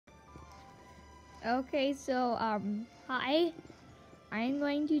Okay, so hi. I'm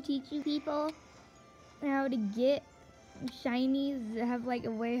going to teach you people how to get shinies that have like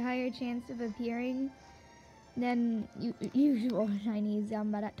a way higher chance of appearing than usual shinies.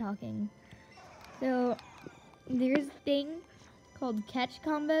 I'm bad at talking. So there's a thing called catch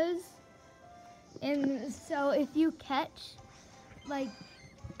combos, and so if you catch like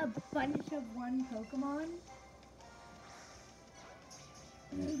a bunch of one Pokemon,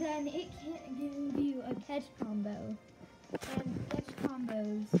 then it can give you a catch combo. And catch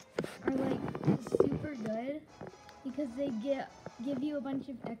combos are like super good because they give you a bunch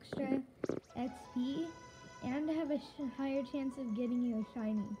of extra XP and have a higher chance of getting you a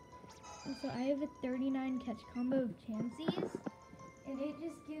shiny. And so I have a 39 catch combo of chances, and it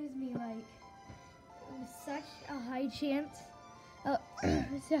just gives me like such a high chance to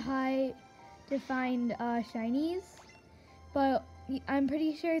find shinies. But I'm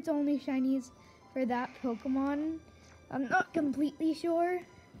pretty sure it's only shinies for that Pokemon. I'm not completely sure.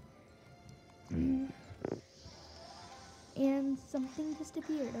 And something just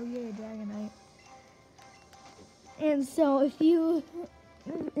appeared. Oh yeah, Dragonite. And so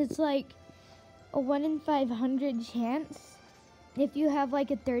it's like a 1 in 500 chance. If you have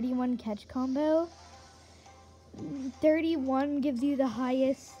like a 31 catch combo, 31 gives you the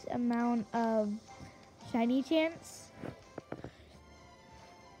highest amount of shiny chance.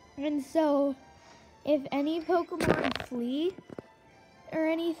 And so if any Pokemon flee or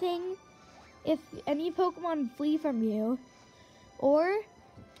anything, if any Pokemon flee from you, or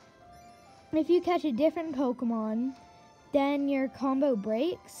if you catch a different Pokemon, then your combo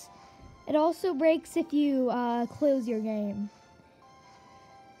breaks. It also breaks if you close your game.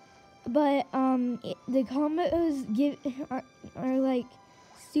 But the combos are like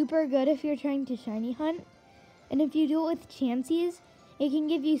super good if you're trying to shiny hunt. And if you do it with Chanseys, it can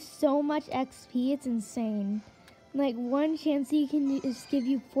give you so much XP, it's insane. Like one Chansey can just give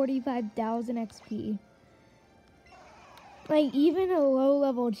you 45,000 XP. Like even a low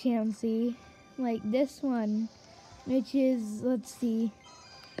level Chansey, like this one, which is, let's see,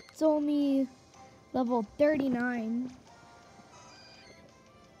 it's only level 39.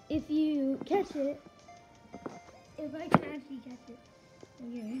 If you catch it, if I can actually catch it,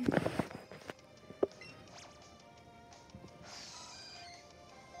 okay.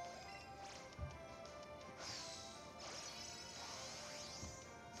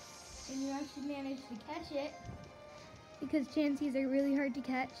 And you actually manage to catch it, because Chanseys are really hard to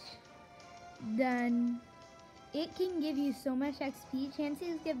catch, then it can give you so much XP.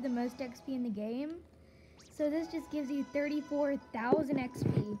 Chanseys give the most XP in the game. So this just gives you 34,000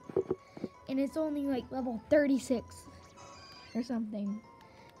 XP. And it's only like level 36 or something.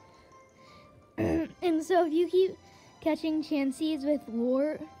 And so if you keep catching Chanseys with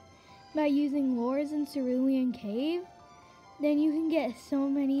lure, by using lures in Cerulean Cave, then you can get so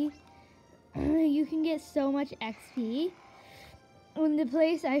many, you can get so much XP. And the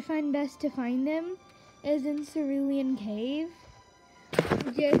place I find best to find them is in Cerulean Cave.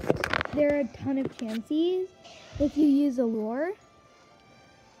 There are a ton of Chanseys if you use a lure.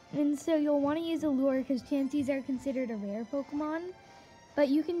 And so you'll want to use a lure because Chanseys are considered a rare Pokemon. But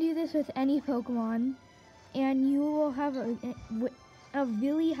you can do this with any Pokemon, and you will have a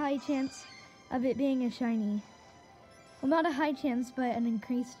really high chance of it being a shiny. Well, not a high chance, but an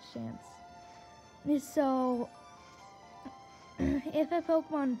increased chance. So if a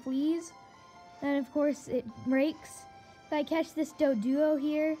Pokemon flees, then of course it breaks. If I catch this Doduo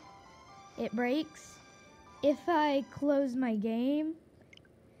here, it breaks. If I close my game,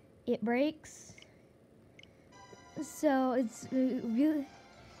 it breaks. So it's really,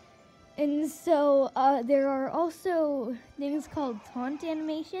 and so there are also things called taunt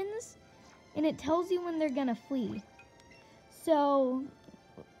animations, and it tells you when they're gonna flee. So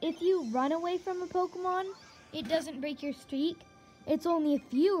if you run away from a Pokemon, it doesn't break your streak. It's only if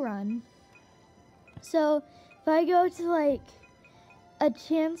you run. So if I go to like a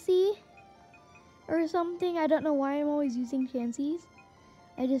Chansey or something, I don't know why I'm always using Chanseys.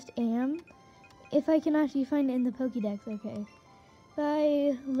 I just am. If I can actually find it in the Pokédex, okay. If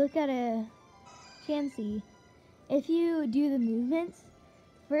I look at a Chansey, if you do the movements,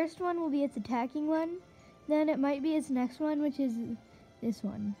 first one will be its attacking one, then it might be its next one, which is this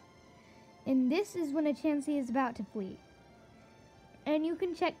one. And this is when a Chansey is about to flee. And you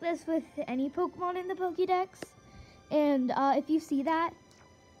can check this with any Pokemon in the Pokédex. And if you see that,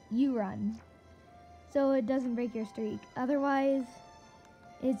 you run. So it doesn't break your streak. Otherwise,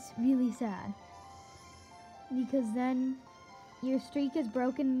 it's really sad. Because then your streak is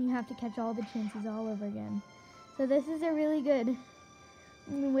broken and you have to catch all the Chanseys all over again. So this is a really good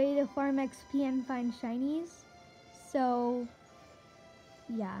way to farm XP and find shinies. So,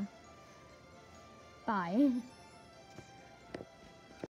 yeah. Bye.